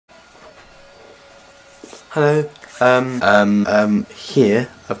Hello. Here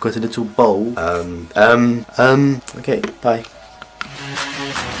I've got a little bowl. Okay, bye.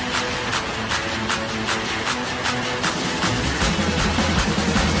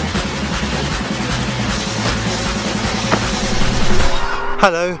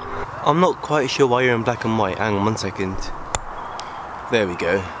 Hello. I'm not quite sure why you're in black and white. Hang on 1 second. There we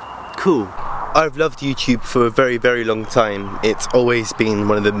go. Cool. I've loved YouTube for a very, very long time. It's always been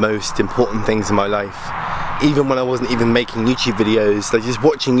one of the most important things in my life. Even when I wasn't even making YouTube videos, like just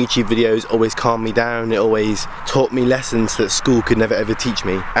watching YouTube videos always calmed me down. It always taught me lessons that school could never ever teach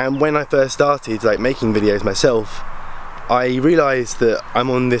me. And when I first started like making videos myself, I realised that I'm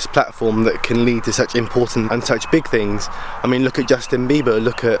on this platform that can lead to such important and such big things. I mean, look at Justin Bieber,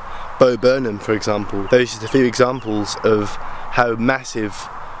 look at Bo Burnham for example. Those are just a few examples of how massive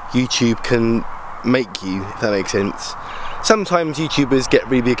YouTube can make you, if that makes sense. Sometimes YouTubers get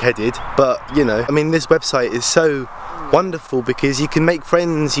really big-headed, but you know, I mean, this website is so wonderful because you can make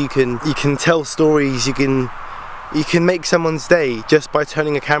friends, you can tell stories, you can make someone's day just by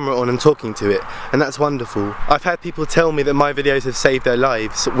turning a camera on and talking to it, and that's wonderful. I've had people tell me that my videos have saved their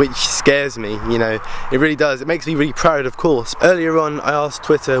lives, which scares me, you know, it really does. It makes me really proud, of course. Earlier on I asked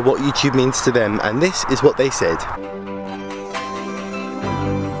Twitter what YouTube means to them, and this is what they said.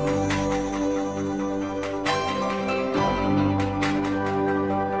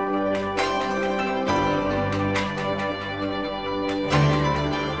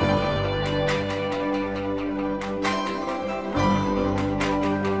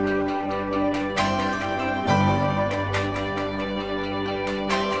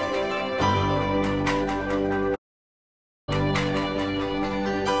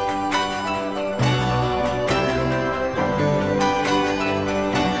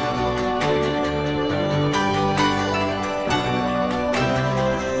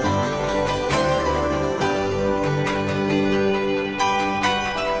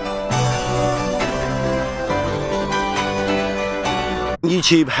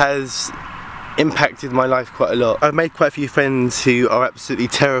 YouTube has impacted my life quite a lot. I've made quite a few friends who are absolutely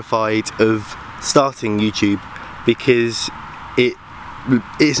terrified of starting YouTube because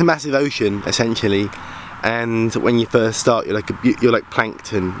it's a massive ocean essentially, and when you first start you're like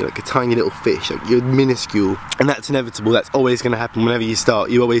plankton, you're like a tiny little fish, like you're minuscule, and that's inevitable. That's always going to happen whenever you start.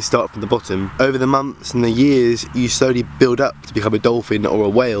 You always start from the bottom. Over the months and the years you slowly build up to become a dolphin or a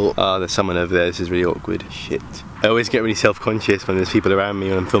whale. Ah, there's someone over there. This is really awkward. Shit. I always get really self-conscious when there's people around me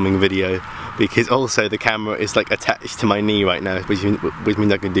when I'm filming a video, because also the camera is like attached to my knee right now, which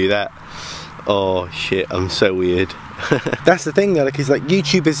means I can do that. Oh shit, I'm so weird. That's the thing though, like, is like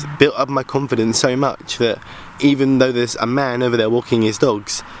YouTube has built up my confidence so much that even though there's a man over there walking his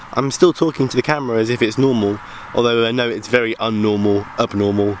dogs, I'm still talking to the camera as if it's normal, although I know it's very unnormal,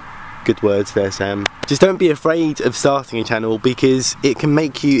 abnormal. Good words there, Sam. Just don't be afraid of starting a channel, because it can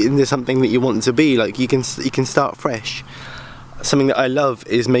make you into something that you want to be. Like you can start fresh. Something that I love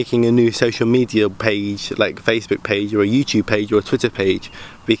is making a new social media page, like a Facebook page or a YouTube page or a Twitter page,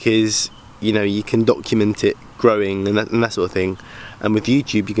 because you know you can document it growing and that sort of thing. And with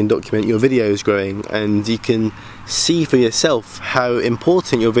YouTube you can document your videos growing, and you can see for yourself how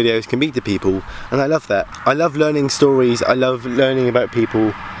important your videos can be to people, and I love that. I love learning stories, I love learning about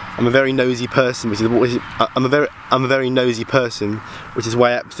people. I'm a very nosy person, I'm a very nosy person, which is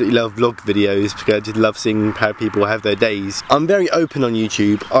why I absolutely love vlog videos, because I just love seeing how people have their days. I'm very open on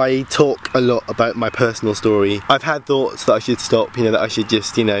YouTube. I talk a lot about my personal story. I've had thoughts that I should stop, you know, that I should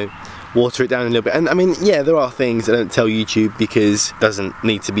just, you know, water it down a little bit. And I mean, yeah, there are things I don't tell YouTube because it doesn't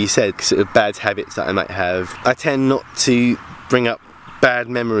need to be said, sort of bad habits that I might have. I tend not to bring up bad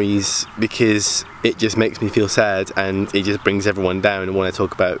memories because it just makes me feel sad, and it just brings everyone down when I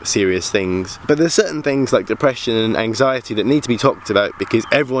talk about serious things. But there's certain things like depression and anxiety that need to be talked about, because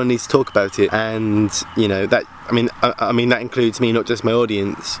everyone needs to talk about it, and you know that, I mean that includes me, not just my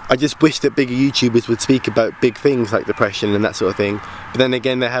audience. I just wish that bigger YouTubers would speak about big things like depression and that sort of thing, but then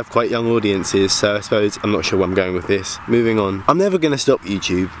again they have quite young audiences, so I suppose I'm not sure where I'm going with this. Moving on. I'm never going to stop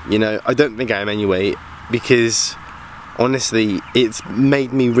YouTube, you know, I don't think I am anyway, because honestly, it's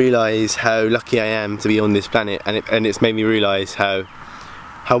made me realise how lucky I am to be on this planet, and it's made me realise how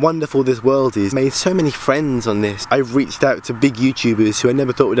wonderful this world is. I've made so many friends on this. I've reached out to big YouTubers who I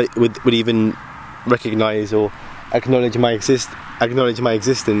never thought would even recognise or acknowledge my existence,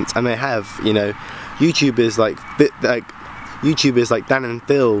 and they have, you know. YouTubers like Dan and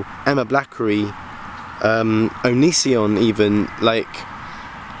Phil, Emma Blackery, Onision, even, like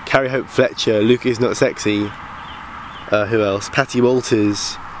Carrie Hope Fletcher, Luke is Not Sexy. Who else? Patty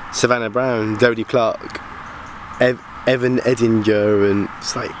Walters, Savannah Brown, Dodie Clark, Evan Edinger, and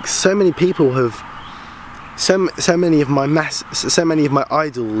it's like so many people have so many of my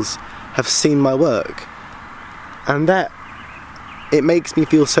idols have seen my work, and that it makes me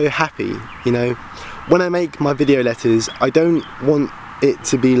feel so happy. You know, when I make my video letters, I don't want it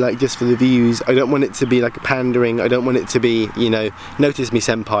to be like just for the views. I don't want it to be like a pandering. I don't want it to be, you know, notice me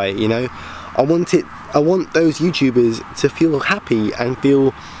senpai, you know. I want those YouTubers to feel happy and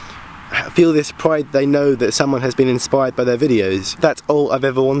feel this pride. They know that someone has been inspired by their videos. That's all I've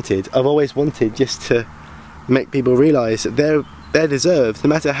ever wanted. I've always wanted just to make people realise that they're deserved, no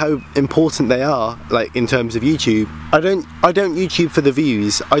matter how important they are, like in terms of YouTube. I don't YouTube for the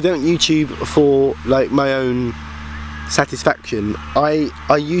views. I don't YouTube for like my own satisfaction. I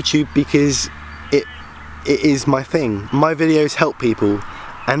YouTube because it is my thing. My videos help people,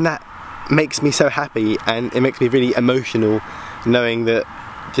 and that makes me so happy, and it makes me really emotional knowing that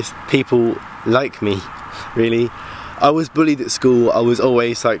just people like me, really. I was bullied at school. I was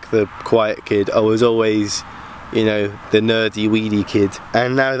always like the quiet kid. I was always, you know, the nerdy, weedy kid.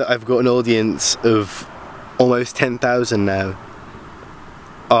 And now that I've got an audience of almost 10,000 now,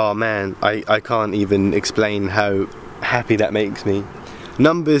 oh man, I can't even explain how happy that makes me.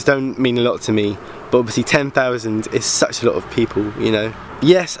 Numbers don't mean a lot to me, but obviously 10,000 is such a lot of people, you know.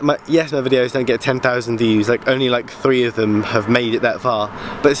 Yes, my videos don't get 10,000 views, like only like 3 of them have made it that far,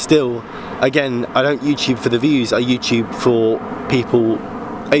 but still, again, I don't YouTube for the views. I YouTube for people.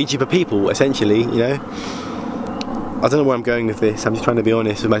 I YouTube for people, essentially, you know. I don't know where I'm going with this. I'm just trying to be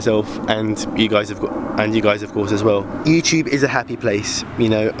honest with myself, and you guys of course as well. YouTube is a happy place, you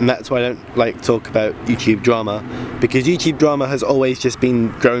know, and that's why I don't like talk about YouTube drama, because YouTube drama has always just been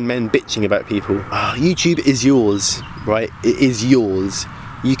grown men bitching about people. YouTube is yours, right? It is yours.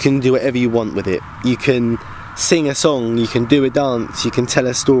 You can do whatever you want with it. You can sing a song, you can do a dance, you can tell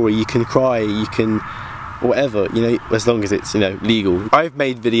a story, you can cry, you can whatever, you know, as long as it's, you know, legal. I've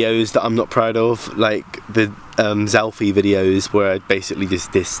made videos that I'm not proud of, like the Zalfie videos where I basically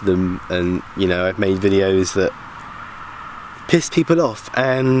just diss them, and you know, I've made videos that piss people off,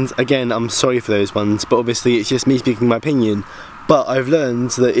 and again, I'm sorry for those ones, but obviously it's just me speaking my opinion. But I've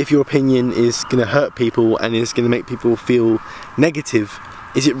learned that if your opinion is going to hurt people and is going to make people feel negative,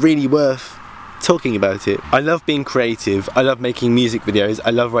 is it really worth talking about it? I love being creative. I love making music videos. I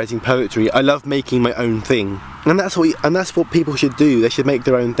love writing poetry. I love making my own thing, and that's what people should do. They should make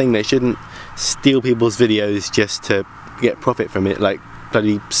their own thing. They shouldn't steal people's videos just to get profit from it, like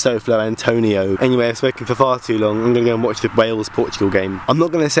bloody Soflo Antonio. Anyway, I've spoken for far too long. I'm gonna go and watch the Wales-Portugal game. I'm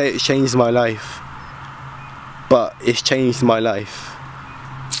not gonna say it's changed my life, but it's changed my life.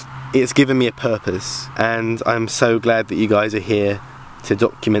 It's given me a purpose, and I'm so glad that you guys are here to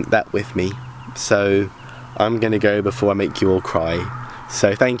document that with me. So I'm gonna go before I make you all cry.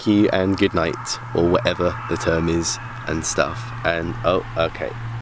 So thank you and good night, or whatever the term is and stuff. And oh, okay.